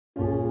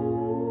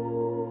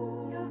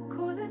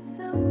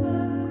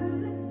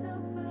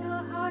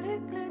Your heart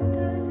it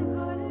glitters,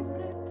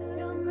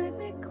 you make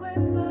me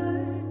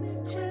quiver,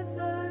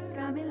 shiver,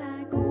 got me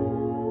like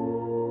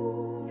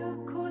ooh. You're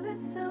cool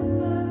as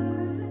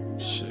silver.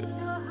 Shit.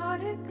 Your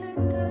heart it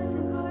glitters,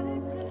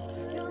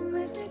 you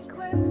make me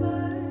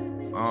quiver,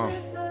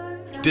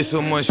 shiver. Did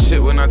so much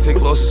shit when I take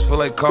losses, feel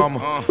like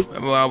karma.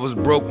 Remember I was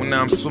broke, when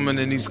now I'm swimming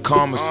in these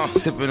commas.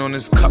 Sipping on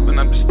this cup and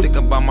I'm just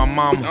thinking about my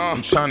mama.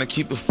 I'm trying to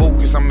keep it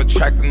focused, I'm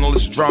attracting all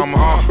this drama.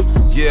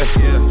 Yeah.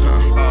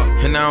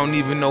 And I don't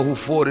even know who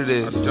fault it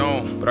is. I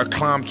don't. But I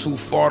climbed too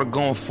far to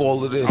go and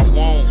fall of this. I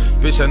won't.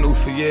 Bitch, I knew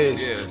for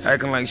years.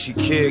 Acting like she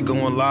cared,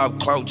 going live,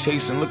 clout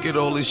chasing. Look at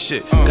all this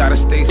shit. Gotta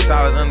stay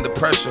solid under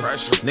pressure.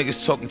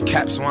 Niggas talking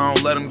caps, so I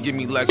don't let them give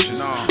me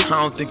lectures. I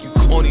don't think you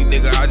corny,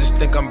 nigga, I just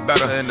think I'm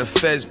better. And the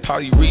feds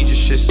probably read your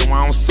shit, so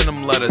I don't send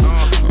them letters.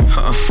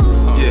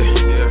 Yeah.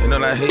 You know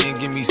that hating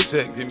get me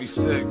sick.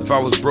 If I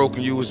was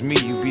broken, you was me,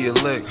 you be a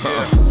lick.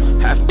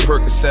 Half a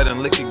Percocet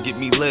and liquor get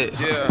me lit.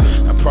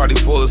 I probably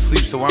fall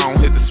asleep, so I don't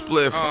hit the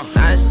spliff.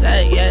 I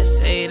said yes,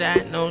 say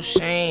that, no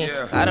shame.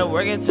 Gotta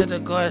work it to the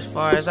go as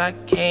far as I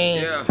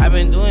can. I've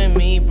been doing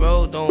me,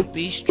 bro, don't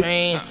be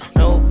strange.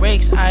 No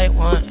breaks, I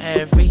want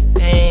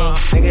everything.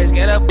 Niggas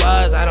get a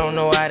buzz, I don't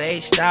know why they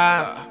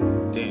stop.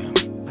 Damn.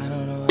 I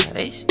don't know why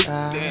they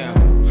stop.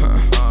 Damn.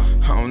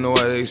 I don't know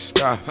why they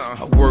stop.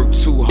 I work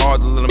too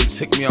hard to let them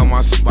take me out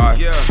my spot.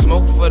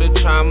 Smoke for the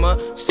trauma,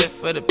 sip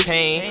for the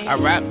pain. I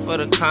rap for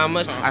the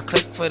commas, I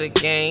click for the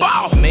game.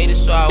 I made it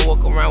so I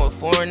walk around with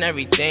foreign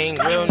everything.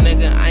 Real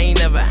nigga, I ain't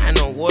never had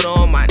no water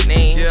on my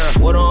name.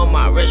 Water on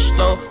my wrist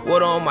though,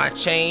 water on my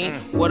chain.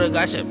 Water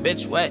got your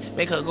bitch wet,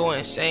 make her go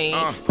insane.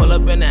 Pull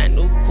up in that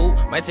new coupe,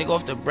 might take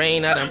off the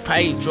brain. I done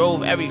probably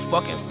drove every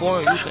fucking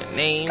foreign you can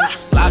name.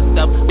 Locked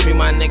up, free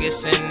my niggas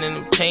sending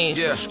them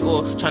change for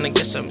school, tryna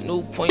get some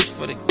new points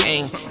for the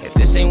game. If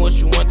this ain't what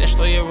you want, then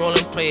slow your roll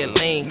and play a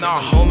lane.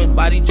 The moment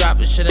body drop,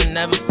 it should've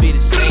never be the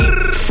same.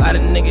 A lot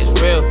of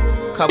niggas real,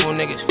 couple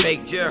niggas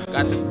fake.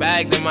 Got the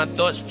bag, then my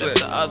thoughts flip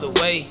the other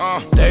way.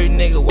 Third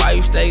nigga, why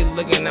you stay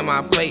looking at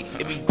my plate?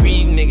 It be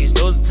greedy niggas,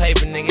 those the type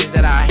of niggas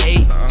that I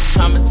hate.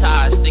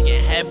 Traumatized,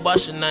 thinking head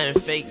bustin',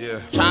 nothing fake.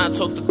 Trying to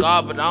talk to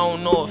God, but I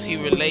don't know if he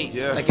relate.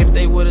 Like if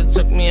they would've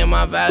took me and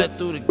my valet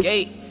through the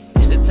gate.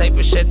 It's the type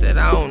of shit that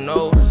I don't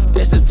know.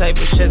 It's the type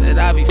of shit that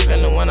I be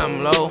feeling when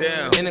I'm low.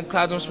 In the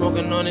clouds, I'm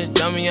smoking on this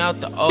dummy out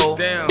the O.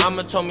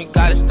 Mama told me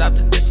gotta stop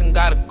the diss and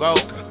gotta grow.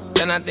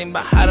 Then I think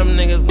about how them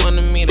niggas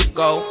wanted me to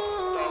go.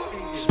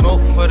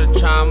 Smoke for the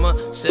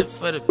trauma, sip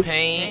for the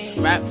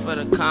pain. Rap for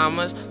the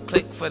commas,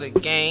 click for the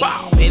game.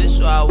 Made it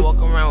so I walk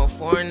around with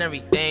foreign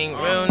everything.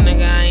 Real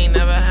nigga, I ain't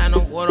never had no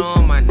water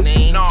on my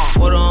name.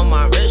 Water on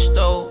my wrist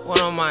though,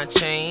 water on my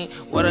chain.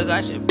 Water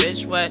got your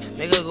bitch wet,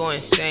 make her go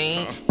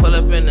insane. Pull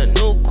up in a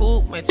new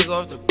coupe, might take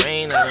off the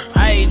brain. I done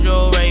probably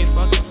drove every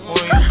fucking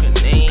foreign you can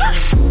name.